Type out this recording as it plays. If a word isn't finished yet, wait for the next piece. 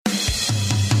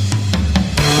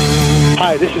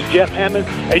Hi, this is Jeff Hammond,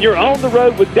 and you're on the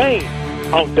road with Dane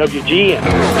on WGN.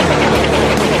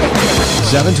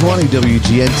 720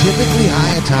 WGN, typically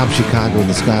high atop Chicago in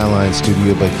the Skyline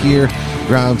studio, but here,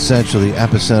 Ground Central, the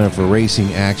epicenter for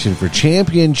racing action for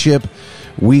championship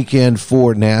weekend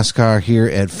for NASCAR here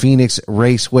at Phoenix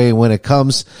Raceway. When it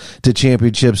comes to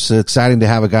championships, exciting to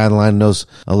have a guy on the line who knows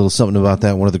a little something about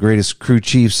that. One of the greatest crew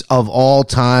chiefs of all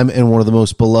time and one of the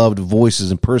most beloved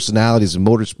voices and personalities in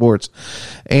motorsports.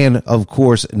 And, of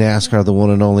course, NASCAR, the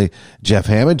one and only Jeff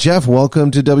Hammond. Jeff,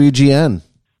 welcome to WGN.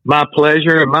 My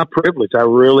pleasure and my privilege. I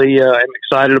really am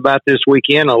excited about this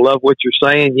weekend. I love what you're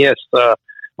saying. Yes, a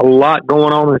lot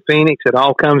going on in Phoenix. It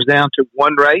all comes down to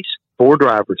one race, 4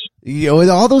 drivers. You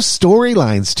know, all those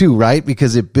storylines too, right?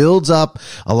 Because it builds up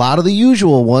a lot of the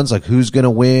usual ones, like who's going to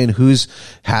win, who's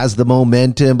has the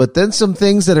momentum, but then some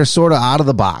things that are sort of out of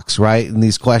the box, right? And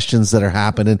these questions that are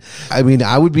happening. I mean,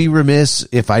 I would be remiss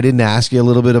if I didn't ask you a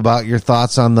little bit about your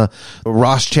thoughts on the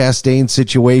Ross Chastain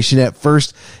situation. At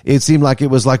first, it seemed like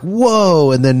it was like, whoa.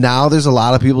 And then now there's a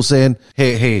lot of people saying,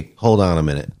 hey, hold on a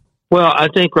minute. Well, I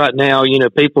think right now,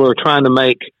 people are trying to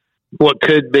make what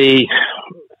could be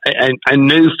a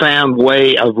newfound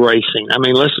way of racing. I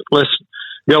mean, let's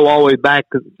go all the way back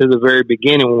to the very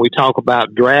beginning when we talk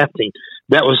about drafting.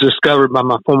 That was discovered by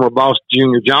my former boss,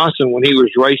 Junior Johnson, when he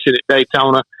was racing at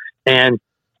Daytona, and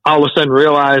all of a sudden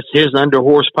realized his under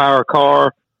horsepower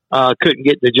car couldn't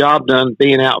get the job done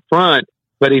being out front.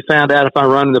 But he found out if I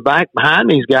run in the back behind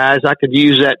these guys, I could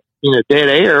use that dead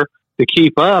air to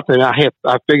keep up, and I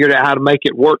figured out how to make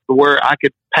it work to where I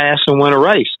could pass and win a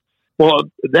race. Well,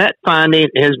 that finding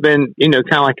has been, kind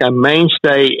of like a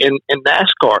mainstay in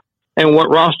NASCAR. And what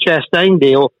Ross Chastain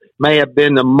did may have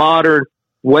been the modern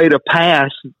way to pass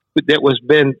that was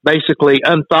been basically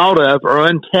unthought of or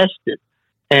untested.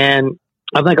 And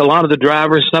I think a lot of the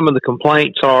drivers, some of the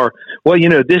complaints are, well,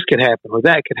 this could happen or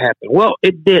that could happen. Well,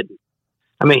 it didn't.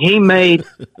 I mean, he made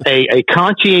a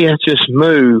conscientious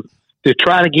move to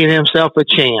try to give himself a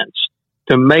chance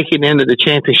to make it into the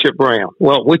championship round.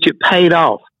 Well, which it paid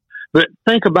off. But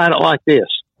think about it like this.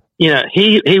 He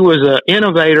was an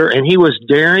innovator and he was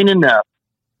daring enough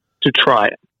to try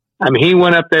it. I mean, he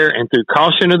went up there and threw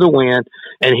caution to the wind,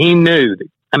 and he knew that.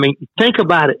 I mean, think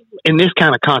about it in this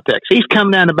kind of context. He's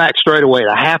coming down the back straightaway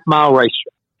at a half-mile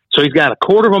racetrack. So he's got a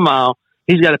quarter of a mile.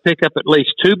 He's got to pick up at least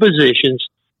 2 positions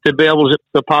to be able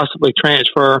to possibly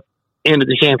transfer into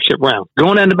the championship round.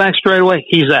 Going down the back straightaway,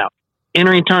 he's out.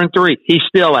 Entering turn 3, he's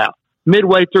still out.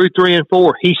 Midway through 3 and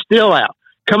 4, he's still out.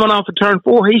 Coming off of turn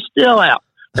 4, he's still out.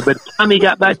 And by the time he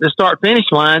got back to the start-finish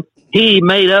line, he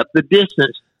made up the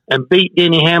distance and beat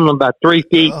Denny Hamlin by 3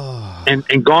 feet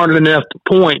and garnered enough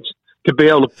points to be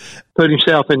able to put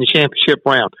himself in the championship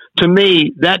round. To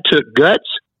me, that took guts.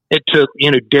 It took,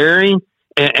 daring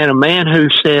and a man who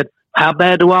said, how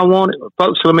bad do I want it?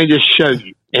 Folks, let me just show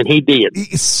you. And he did.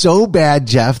 It's so bad,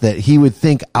 Jeff, that he would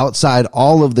think outside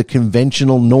all of the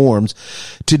conventional norms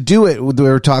to do it. We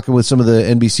were talking with some of the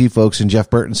NBC folks, and Jeff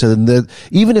Burton said that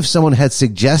even if someone had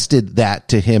suggested that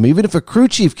to him, even if a crew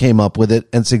chief came up with it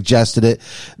and suggested it,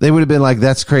 they would have been like,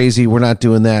 that's crazy. We're not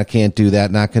doing that. Can't do that.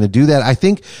 Not going to do that. I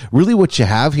think really what you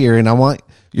have here, and I want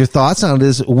your thoughts on it,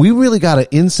 is we really got an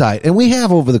insight, and we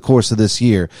have over the course of this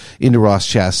year, into Ross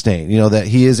Chastain, that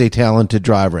he is a talented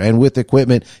driver, and with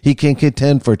equipment, he can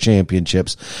contend for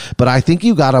championships. But I think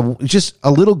you got just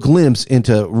a little glimpse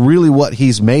into really what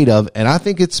he's made of, and I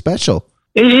think it's special.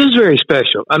 It is very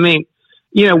special. I mean,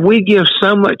 we give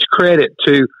so much credit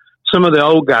to some of the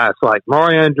old guys like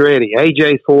Mario Andretti,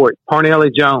 A.J. Foyt,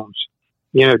 Parnelli Jones,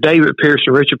 David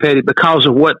Pearson, Richard Petty, because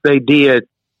of what they did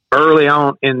early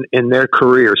on in their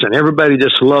careers, and everybody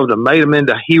just loved them, made them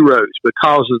into heroes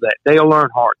because of that. Dale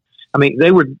Earnhardt. I mean, they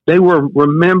were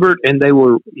remembered and they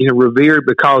were revered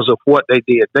because of what they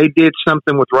did. They did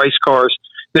something with race cars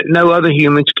that no other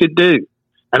humans could do.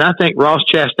 And I think Ross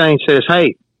Chastain says,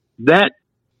 hey, that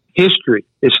history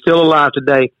is still alive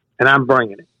today, and I'm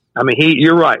bringing it. I mean,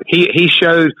 you're right. He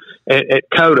showed at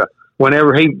COTA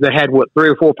whenever they had 3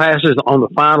 or 4 passes on the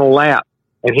final lap,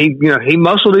 and he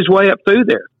muscled his way up through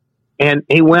there. And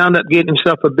he wound up getting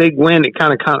himself a big win that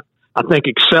kind of, I think,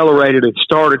 accelerated and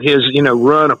started his,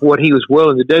 run of what he was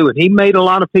willing to do. And he made a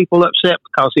lot of people upset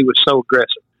because he was so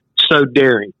aggressive, so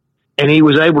daring. And he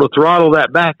was able to throttle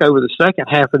that back over the second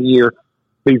half of the year,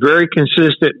 be very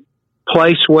consistent,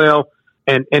 place well,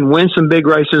 and win some big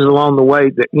races along the way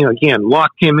that, again,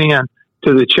 locked him in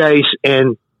to the chase.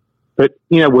 But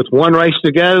with one race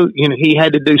to go, he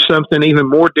had to do something even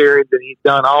more daring than he'd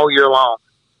done all year long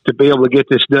to be able to get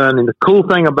this done. And the cool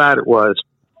thing about it was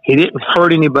he didn't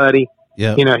hurt anybody.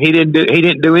 Yeah. He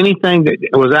didn't do anything that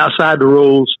was outside the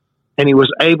rules. and he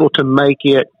was able to make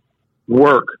it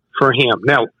work for him.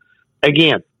 Now,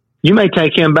 again, you may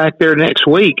take him back there next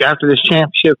week after this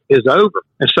championship is over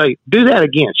and say, do that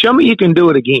again. Show me you can do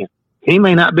it again. He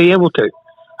may not be able to.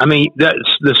 I mean,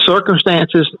 the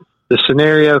circumstances, the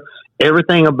scenario,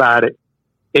 everything about it,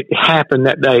 it happened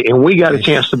that day, and we got a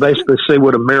chance to basically see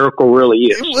what a miracle really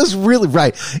is. It was really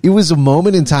right. It was a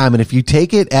moment in time, and if you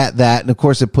take it at that, and of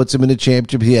course it puts him in a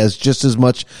championship, he has just as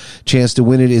much chance to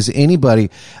win it as anybody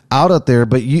out there.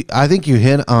 But I think you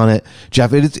hit on it,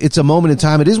 Jeff. It's a moment in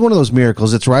time. It is one of those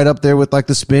miracles. It's right up there with like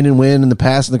the spin and win and the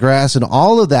pass in the grass and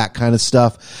all of that kind of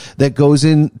stuff that goes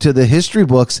into the history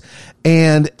books.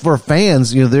 And for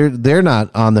fans, you know, they're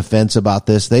not on the fence about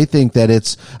this. They think that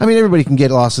everybody can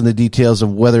get lost in the details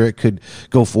of whether it could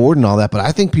go forward and all that, but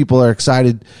I think people are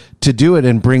excited to do it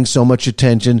and bring so much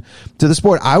attention to the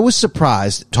sport. I was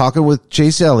surprised talking with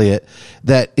Chase Elliott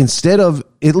that instead of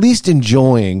at least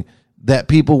enjoying that,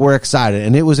 people were excited,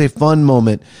 and it was a fun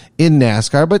moment in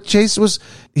NASCAR, but Chase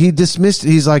he dismissed it.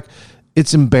 He's like,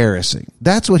 it's embarrassing.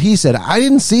 That's what he said. I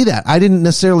didn't see that. I didn't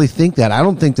necessarily think that. I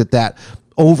don't think that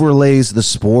overlays the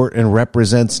sport and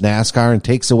represents NASCAR and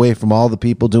takes away from all the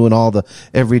people doing all the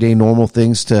everyday normal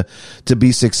things to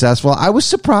be successful. I was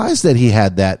surprised that he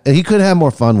had that, and he could have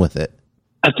more fun with it.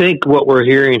 I think what we're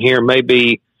hearing here may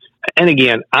be, and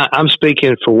again, I'm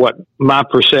speaking for what my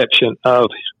perception of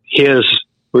his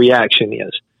reaction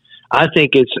is. I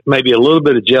think it's maybe a little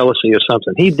bit of jealousy of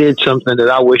something. He did something that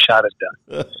I wish I'd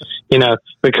have done,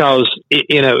 because,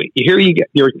 here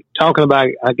you're talking about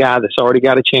a guy that's already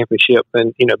got a championship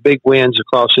and, big wins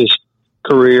across his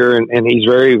career, and he's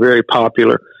very, very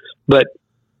popular. But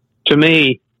to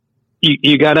me,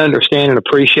 you got to understand and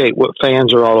appreciate what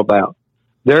fans are all about.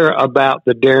 They're about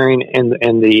the daring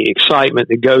and the excitement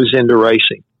that goes into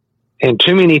racing. And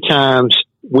too many times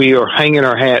we are hanging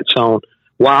our hats on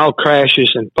wild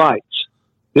crashes and fights.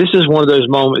 This is one of those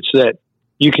moments that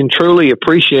you can truly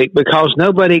appreciate because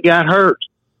nobody got hurt.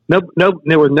 No,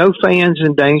 there were no fans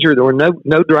in danger. There were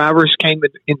no drivers came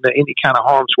into any kind of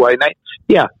harm's way.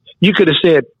 You could have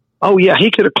said, oh yeah, he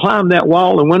could have climbed that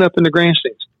wall and went up in the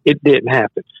grandstands. It didn't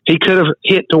happen. He could have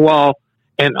hit the wall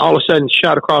and all of a sudden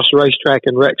shot across the racetrack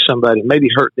and wrecked somebody, maybe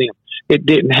hurt them. It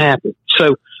didn't happen.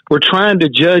 So we're trying to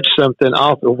judge something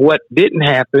off of what didn't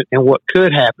happen and what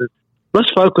could happen.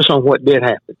 Let's focus on what did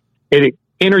happen. It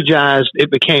energized.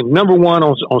 It became number one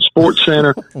on Sports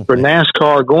Center for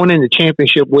NASCAR going into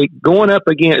championship week, going up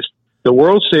against the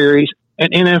World Series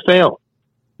and NFL.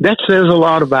 That says a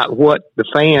lot about what the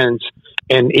fans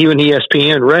and even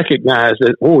ESPN recognized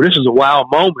that, this is a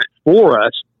wild moment for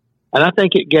us. And I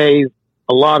think it gave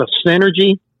a lot of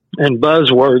synergy and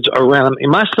buzzwords around him.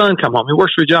 And my son come home. He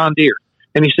works for John Deere.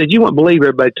 And he said, you wouldn't believe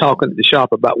everybody talking at the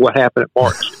shop about what happened at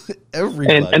March.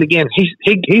 and again,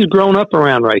 he's grown up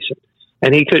around racing,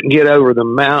 and he couldn't get over the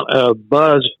amount of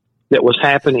buzz that was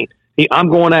happening. I'm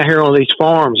going out here on these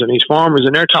farms and these farmers,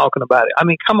 and they're talking about it. I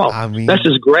mean, come on. That's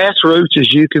as grassroots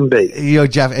as you can be.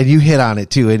 Jeff, and you hit on it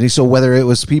too. And so whether it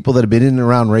was people that have been in and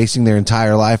around racing their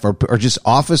entire life or just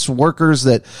office workers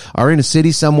that are in a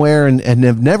city somewhere and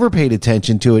have never paid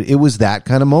attention to it, it was that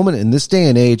kind of moment. In this day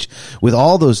and age, with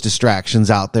all those distractions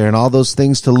out there and all those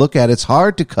things to look at, it's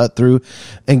hard to cut through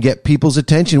and get people's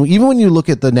attention. Even when you look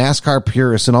at the NASCAR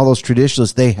purists and all those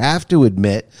traditionalists, they have to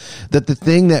admit that the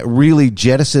thing that really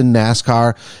jettisoned NASCAR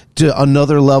to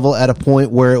another level at a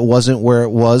point where it wasn't where it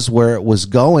was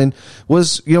going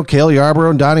was, Cale Yarborough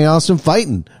and Donnie Allison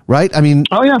fighting, right? I mean,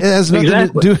 it has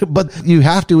nothing to do, but you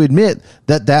have to admit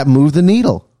that moved the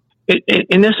needle.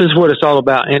 And this is what it's all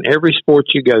about in every sport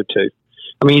you go to.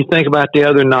 I mean, you think about the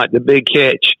other night, the big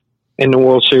catch in the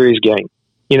World Series game,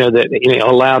 that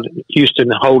allowed Houston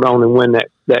to hold on and win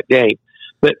that game.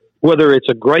 But whether it's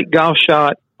a great golf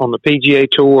shot on the PGA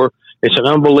Tour, it's an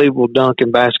unbelievable dunk in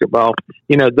basketball.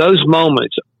 Those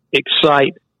moments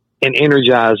excite and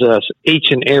energize us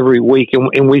each and every week,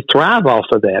 and we thrive off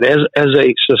of that as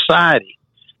a society.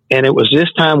 And it was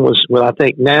this time was, I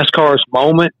think, NASCAR's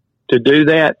moment to do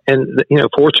that. And,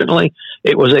 fortunately,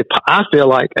 it was I feel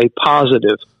like a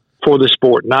positive for the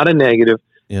sport, not a negative.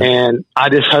 Yeah. And I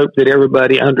just hope that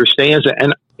everybody understands it.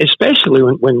 And especially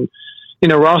when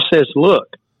Ross says,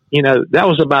 look, that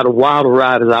was about as wild a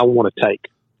ride as I want to take.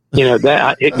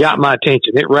 That it got my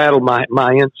attention. It rattled my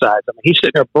insides. I mean, he's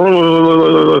sitting there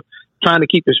trying to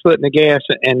keep his foot in the gas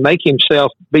and make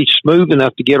himself be smooth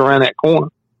enough to get around that corner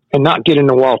and not get in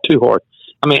the wall too hard.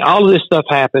 I mean, all of this stuff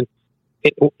happened.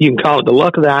 You can call it the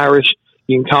luck of the Irish.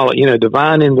 You can call it,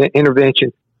 divine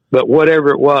intervention. But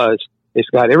whatever it was, it's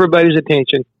got everybody's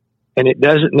attention, and it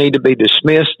doesn't need to be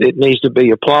dismissed. It needs to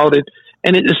be applauded.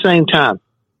 And at the same time,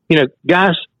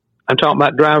 guys, I'm talking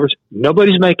about drivers.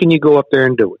 Nobody's making you go up there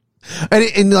and do it.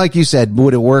 And like you said,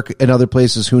 would it work in other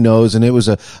places? Who knows? And it was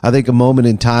I think a moment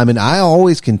in time. And I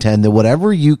always contend that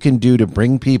whatever you can do to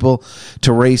bring people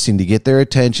to racing, to get their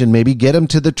attention, maybe get them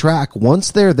to the track,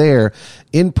 once they're there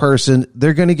in person,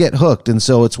 they're going to get hooked. And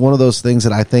so it's one of those things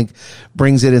that I think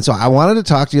brings it in. So I wanted to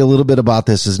talk to you a little bit about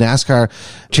this. As NASCAR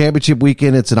Championship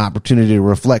weekend, it's an opportunity to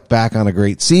reflect back on a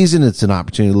great season. It's an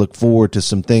opportunity to look forward to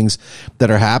some things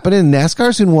that are happening.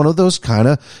 NASCAR's in one of those kind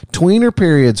of tweener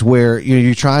periods where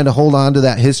you're trying to hold on to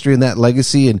that history and that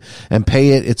legacy and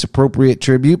pay it its appropriate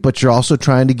tribute, but you're also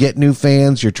trying to get new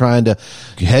fans. You're trying to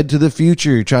head to the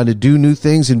future. You're trying to do new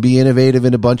things and be innovative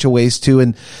in a bunch of ways too.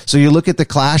 And so you look at the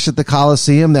Clash at the Coliseum.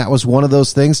 That was one of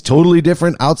those things, totally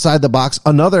different, outside the box.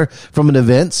 Another, from an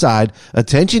event side,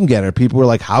 attention getter. People were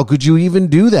like, how could you even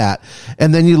do that?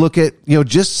 And then you look at,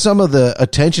 just some of the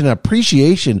attention and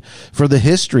appreciation for the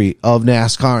history of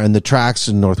NASCAR and the tracks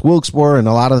in North Wilkesboro and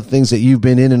a lot of the things that you've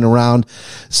been in and around.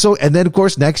 So, and then of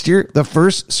course next year, the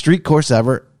first street course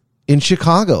ever in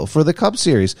Chicago for the Cup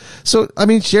Series. So, I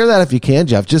mean, share that if you can,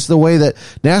 Jeff, just the way that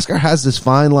NASCAR has this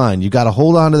fine line. You got to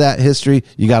hold on to that history.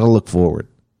 You got to look forward.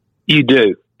 You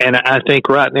do. And I think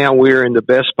right now we're in the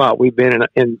best spot we've been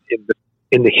in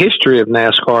the history of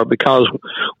NASCAR, because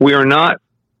we are not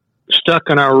stuck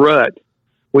in our rut.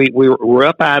 We're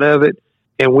up out of it,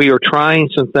 and we are trying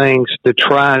some things to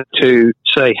try to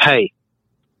say, hey,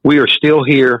 we are still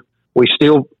here. We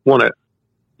still want to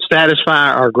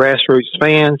satisfy our grassroots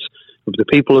fans, the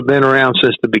people who have been around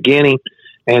since the beginning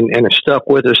and have stuck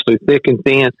with us through thick and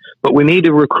thin. But we need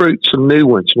to recruit some new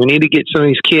ones. We need to get some of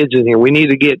these kids in here. We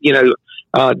need to get,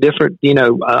 different,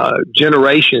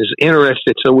 generations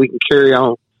interested so we can carry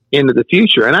on into the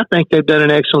future. And I think they've done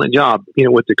an excellent job,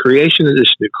 with the creation of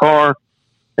this new car.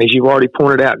 As you've already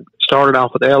pointed out, started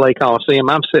off with the LA Coliseum.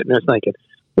 I'm sitting there thinking,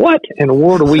 what in the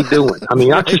world are we doing? I mean,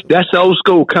 that's old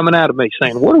school coming out of me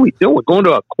saying, what are we doing? Going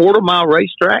to a quarter-mile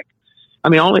racetrack? I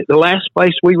mean, only the last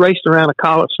place we raced around a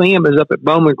Coliseum is up at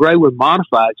Bowman Gray with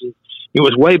modifieds. It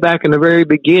was way back in the very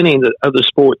beginning of the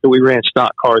sport that we ran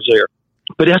stock cars there.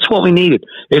 But that's what we needed.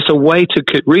 It's a way to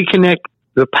reconnect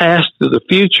the past to the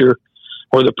future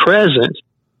or the present,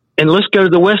 and let's go to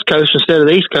the West Coast instead of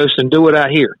the East Coast and do it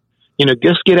out here.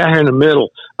 Just get out here in the middle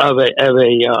of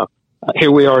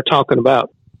here we are talking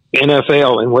about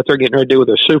NFL and what they're getting ready to do with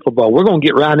their Super Bowl. We're going to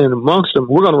get right in amongst them.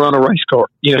 We're going to run a race car,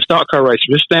 stock car race,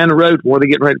 just down the road where they're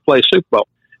getting ready to play a Super Bowl.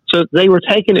 So they were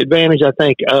taking advantage, I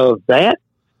think, of that,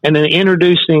 and then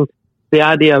introducing the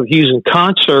idea of using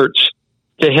concerts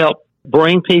to help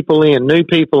bring people in, new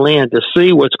people in, to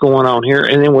see what's going on here.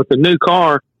 And then with the new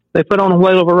car, they put on a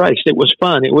whale of a race. It was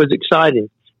fun. It was exciting.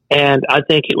 And I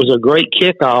think it was a great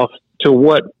kickoff to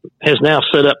what has now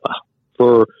set up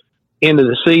for end of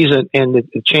the season and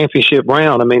the championship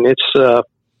round. I mean, it's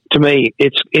to me,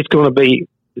 it's going to be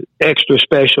extra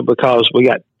special because we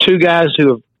got two guys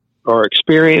who are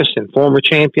experienced and former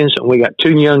champions, and we got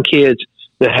two young kids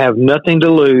that have nothing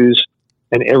to lose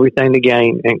and everything to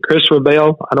gain. And Christopher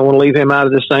Bell, I don't want to leave him out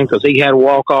of this thing because he had a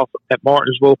walk-off at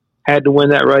Martinsville, had to win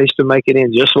that race to make it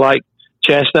in, just like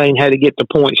Chastain had to get the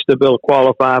points to be able to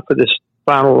qualify for this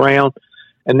final round.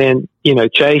 And then,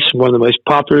 Chase, one of the most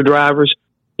popular drivers,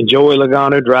 and Joey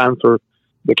Logano driving for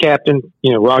the captain,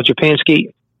 Roger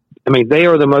Penske. I mean, they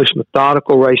are the most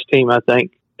methodical race team, I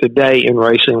think, today in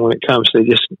racing when it comes to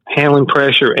just handling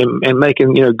pressure and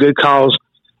making, good calls.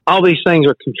 All these things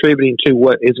are contributing to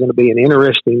what is going to be an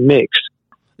interesting mix.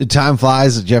 Time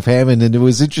flies, Jeff Hammond, and it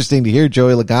was interesting to hear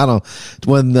Joey Logano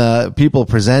when people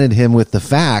presented him with the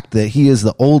fact that he is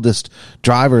the oldest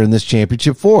driver in this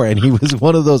championship four, and he was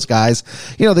one of those guys,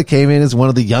 that came in as one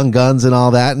of the young guns and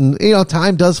all that, and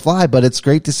time does fly, but it's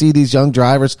great to see these young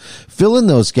drivers fill in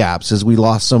those gaps as we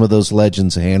lost some of those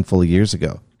legends a handful of years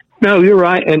ago. No, you're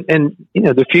right, and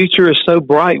the future is so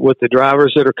bright with the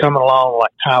drivers that are coming along,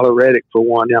 like Tyler Reddick for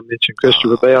one. I mentioned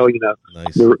Christopher Bell.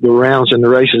 Nice. the rounds and the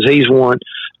races he's won.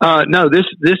 No, this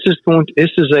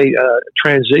is a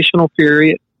transitional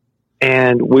period,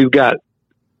 and we've got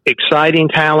exciting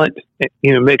talent,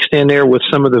 mixed in there with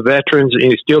some of the veterans.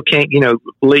 And you still can't,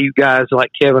 leave guys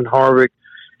like Kevin Harvick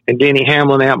and Denny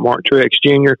Hamlin out, Mark Truex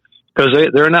Jr. because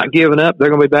they're not giving up. They're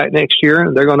going to be back next year,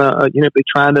 and they're going to be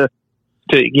trying to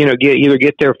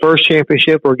get their first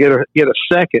championship or get a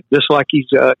second, just like these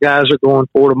guys are going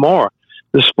for tomorrow.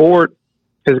 The sport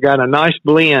has got a nice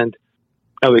blend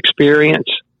of experience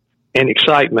and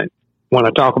excitement. When I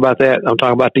talk about that, I'm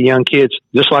talking about the young kids,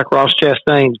 just like Ross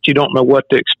Chastain, that you don't know what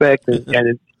to expect,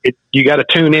 and you got to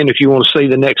tune in if you want to see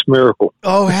the next miracle.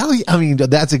 Oh, hell, I mean,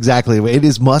 that's exactly it. It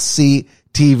is must-see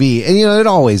TV. And, it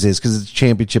always is because it's a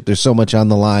championship. There's so much on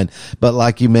the line. But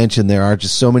like you mentioned, there are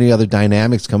just so many other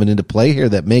dynamics coming into play here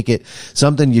that make it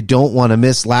something you don't want to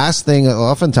miss. Last thing,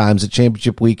 oftentimes at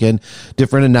championship weekend,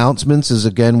 different announcements is,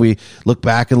 again, we look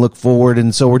back and look forward.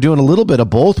 And so we're doing a little bit of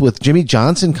both with Jimmy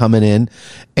Johnson coming in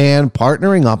and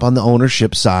partnering up on the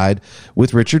ownership side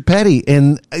with Richard Petty.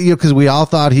 And, because we all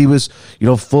thought he was,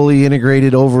 fully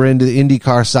integrated over into the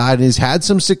IndyCar side, and he's had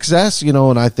some success,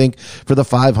 and I think for the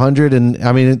 500, and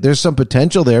I mean, there's some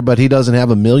potential there, but he doesn't have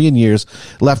a million years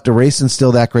left to race and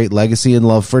still that great legacy and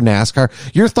love for NASCAR.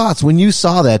 Your thoughts when you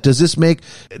saw that? Does it make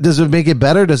it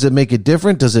better? Does it make it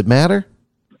different? Does it matter?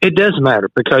 It does matter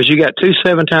because you got 2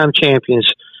 7-time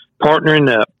champions partnering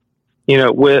up,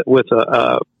 with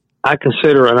I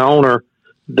consider an owner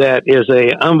that is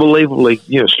a unbelievably,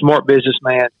 smart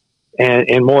businessman,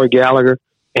 and Maury Gallagher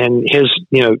and his,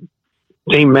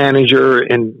 team manager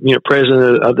and,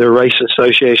 president of their race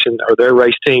association or their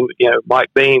race team,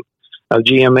 Mike Beam of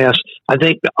GMS. I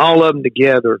think all of them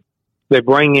together, they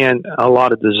bring in a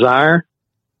lot of desire,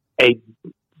 a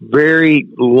very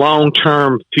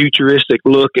long-term futuristic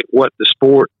look at where the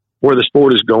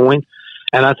sport is going.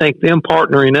 And I think them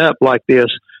partnering up like this,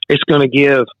 it's going to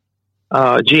give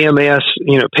GMS,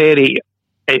 Petty,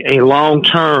 a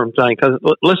long-term thing. Because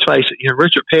let's face it,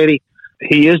 Richard Petty,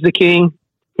 he is the king.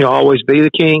 He'll always be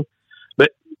the king.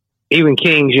 But even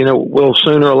kings, will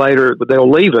sooner or later, they'll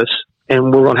leave us, and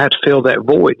we're going to have to fill that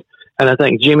void. And I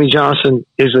think Jimmy Johnson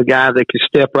is a guy that could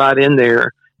step right in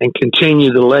there and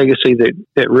continue the legacy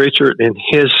that Richard and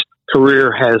his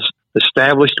career has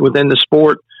established within the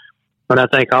sport. But I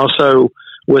think also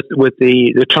with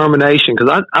the determination,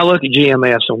 because I look at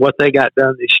GMS and what they got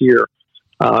done this year,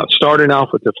 starting off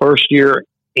with the first year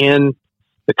in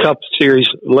the Cup Series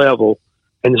level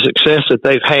and the success that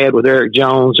they've had with Eric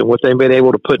Jones and what they've been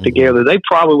able to put together. They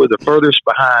probably were the furthest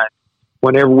behind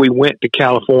whenever we went to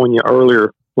California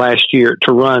earlier last year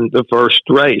to run the first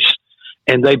race.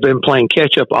 And they've been playing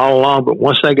catch up all along, but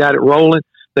once they got it rolling,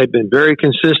 they've been very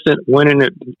consistent, winning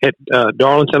at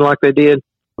Darlington like they did.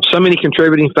 So many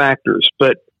contributing factors,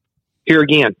 but here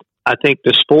again, I think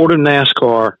the sport of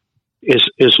NASCAR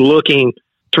is looking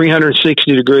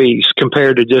 360 degrees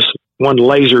compared to just one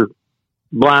laser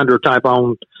blinder type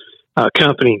on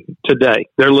company today.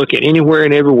 They're looking anywhere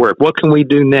and everywhere. What can we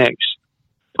do next?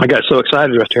 I got so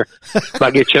excited right there.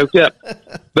 I get choked up.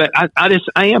 But I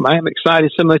am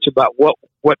excited so much about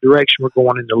what direction we're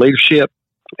going in the leadership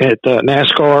at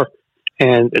NASCAR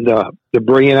and the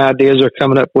brilliant ideas they're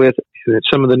coming up with. And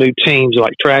some of the new teams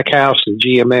like Trackhouse and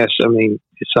GMS. I mean,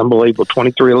 it's unbelievable.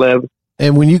 2311.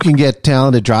 And when you can get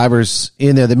talented drivers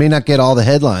in there, they may not get all the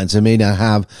headlines. They may not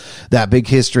have that big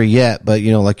history yet, but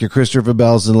like your Christopher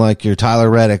Bells and like your Tyler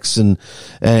Reddicks and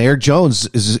Eric Jones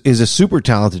is a super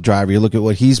talented driver. You look at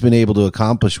what he's been able to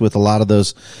accomplish with a lot of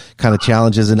those kind of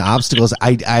challenges and obstacles.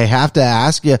 I have to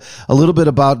ask you a little bit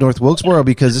about North Wilkesboro,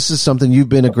 because this is something you've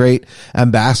been a great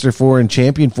ambassador for and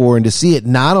champion for, and to see it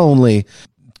not only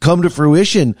come to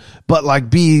fruition, but like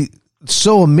be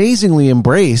so amazingly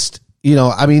embraced.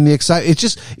 I mean,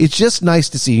 it's just nice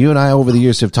to see. You and I over the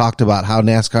years have talked about how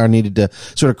NASCAR needed to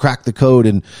sort of crack the code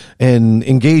and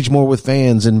engage more with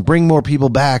fans and bring more people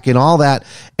back and all that.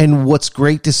 And what's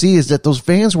great to see is that those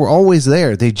fans were always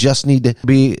there. They just need to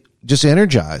be just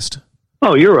energized.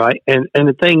 Oh, you're right. And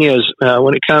the thing is,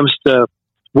 when it comes to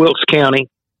Wilkes County,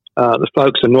 the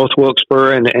folks in North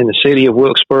Wilkesboro and the city of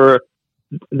Wilkesboro,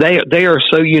 they are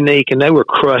so unique, and they were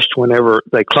crushed whenever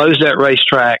they closed that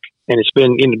racetrack. And it's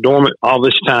been dormant all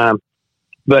this time.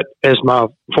 But as my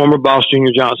former boss,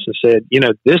 Junior Johnson, said,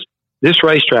 this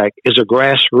racetrack is a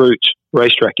grassroots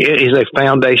racetrack. It is a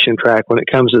foundation track when it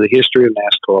comes to the history of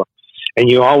NASCAR. And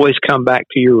you always come back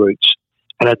to your roots.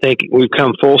 And I think we've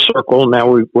come full circle. Now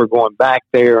we're going back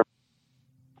there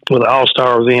with an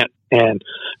all-star event. And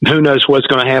who knows what's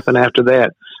going to happen after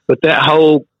that. But that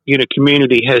whole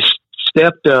community has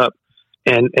stepped up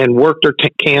and worked their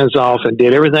cans off and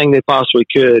did everything they possibly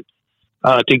could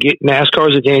to get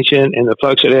NASCAR's attention, and the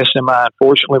folks at SMI,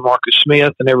 unfortunately, Marcus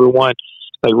Smith and everyone,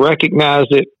 they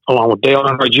recognized it along with Dale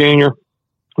Earnhardt Jr.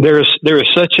 There is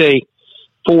such a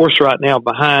force right now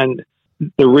behind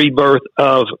the rebirth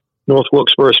of North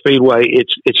Wilkesboro Speedway.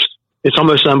 It's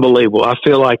almost unbelievable. I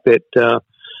feel like that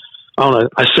on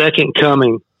a second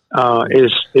coming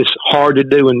is hard to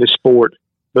do in this sport,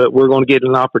 but we're going to get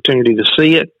an opportunity to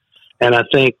see it. And I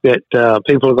think that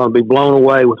people are going to be blown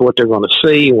away with what they're going to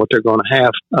see and what they're going to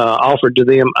have offered to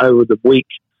them over the week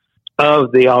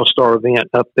of the All-Star event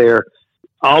up there.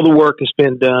 All the work has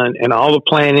been done and all the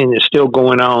planning is still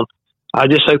going on. I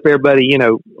just hope everybody,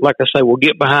 like I say, will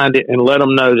get behind it and let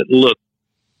them know that, look,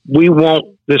 we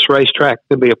want this racetrack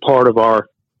to be a part of our,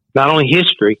 not only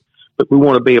history, but we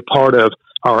want to be a part of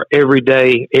our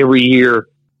everyday, every year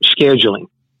scheduling.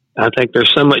 I think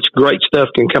there's so much great stuff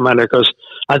can come out of there, because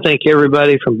I think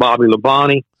everybody from Bobby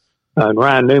Labonte and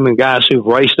Ryan Newman, guys who've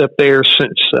raced up there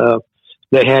since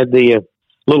they had the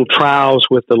little trials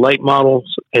with the late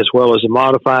models as well as the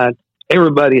modified,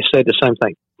 everybody has said the same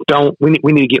thing.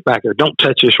 We need to get back there. Don't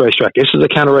touch this racetrack. This is the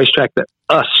kind of racetrack that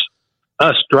us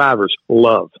drivers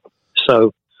love.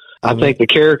 So I think the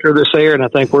character that's there, and I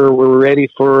think we're ready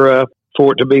for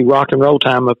it to be rock and roll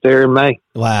time up there in May.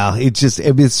 Wow.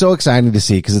 It's so exciting to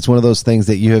see, because it's one of those things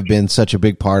that you have been such a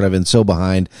big part of and so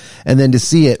behind. And then to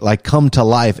see it like come to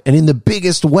life and in the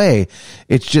biggest way,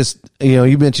 it's just,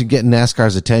 you mentioned getting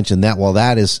NASCAR's attention that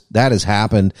has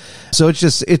happened. So it's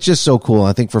just so cool.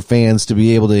 I think for fans to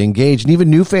be able to engage, and even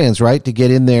new fans, right, to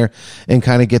get in there and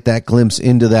kind of get that glimpse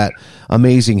into that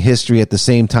amazing history at the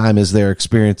same time as they're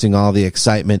experiencing all the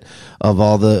excitement of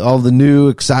all the new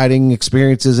exciting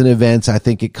experiences and events. I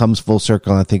think it comes full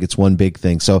circle. I think it's one big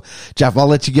thing. So, Jeff, I'll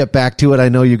let you get back to it. I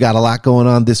know you got a lot going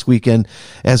on this weekend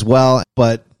as well,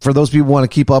 but for those people who want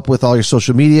to keep up with all your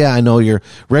social media, I know you're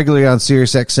regularly on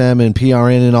SiriusXM and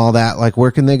PRN and all that. Like,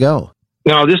 where can they go?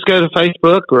 Just go to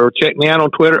Facebook or check me out on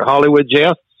Twitter at Hollywood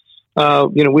Jeff.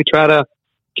 We try to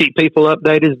keep people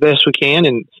updated as best we can,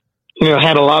 and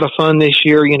had a lot of fun this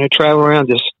year. Traveling around.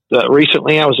 Just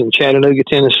recently, I was in Chattanooga,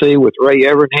 Tennessee, with Ray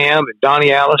Evernham and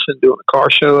Donnie Allison doing a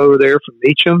car show over there from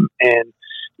Meacham, and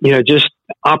just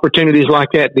opportunities like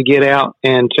that to get out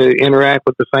and to interact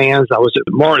with the fans. I was at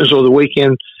Martinsville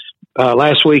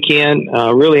last weekend.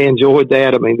 Really enjoyed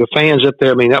that. I mean, the fans up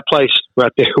there, that place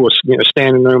right there was,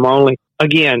 standing room only.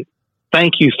 Again,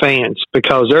 thank you, fans,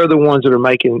 because they're the ones that are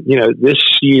making, this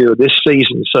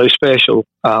season so special.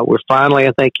 We're finally,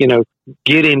 I think,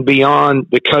 getting beyond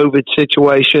the COVID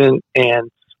situation, and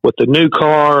with the new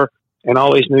car and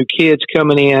all these new kids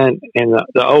coming in, and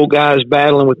the old guys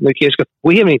battling with new kids.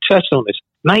 We haven't even touched on this.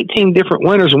 19 different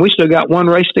winners, and we still got one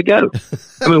race to go.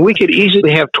 We could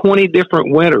easily have 20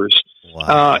 different winners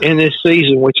in this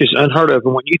season, which is unheard of.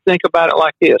 And when you think about it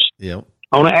like this,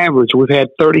 on average, we've had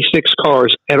 36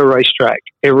 cars at a racetrack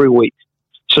every week.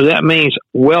 So that means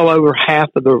well over half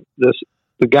of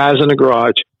the guys in the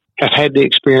garage have had the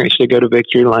experience to go to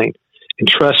victory lane. And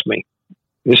trust me,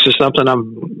 this is something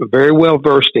I'm very well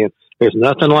versed in. There's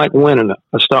nothing like winning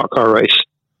a stock car race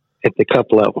at the cup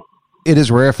level. It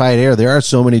is rarefied air. There are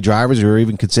so many drivers who are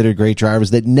even considered great drivers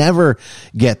that never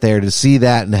get there. To see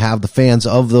that and have the fans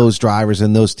of those drivers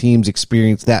and those teams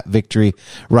experience that victory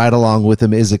right along with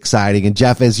them is exciting. And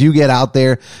Jeff, as you get out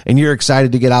there and you're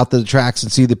excited to get out to the tracks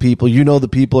and see the people, the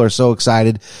people are so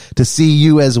excited to see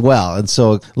you as well. And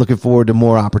so looking forward to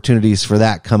more opportunities for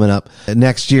that coming up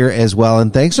next year as well.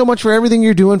 And thanks so much for everything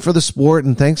you're doing for the sport.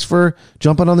 And thanks for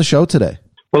jumping on the show today.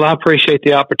 Well, I appreciate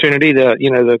the opportunity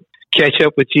to catch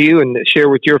up with you and share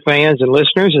with your fans and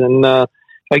listeners. And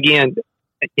again,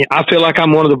 I feel like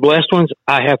I'm one of the blessed ones.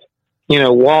 I have,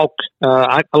 walked,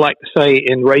 I like to say,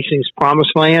 in racing's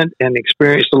promised land, and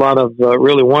experienced a lot of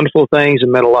really wonderful things,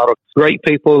 and met a lot of great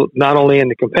people, not only in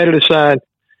the competitive side,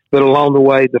 but along the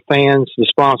way, the fans, the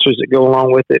sponsors that go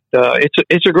along with it.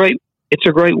 It's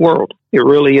a great world. It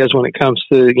really is when it comes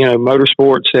to,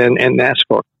 motorsports and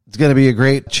NASCAR. It's going to be a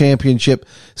great championship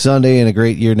Sunday and a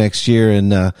great year next year.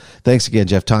 And thanks again,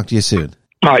 Jeff. Talk to you soon.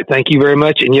 All right. Thank you very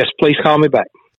much. And yes, please call me back.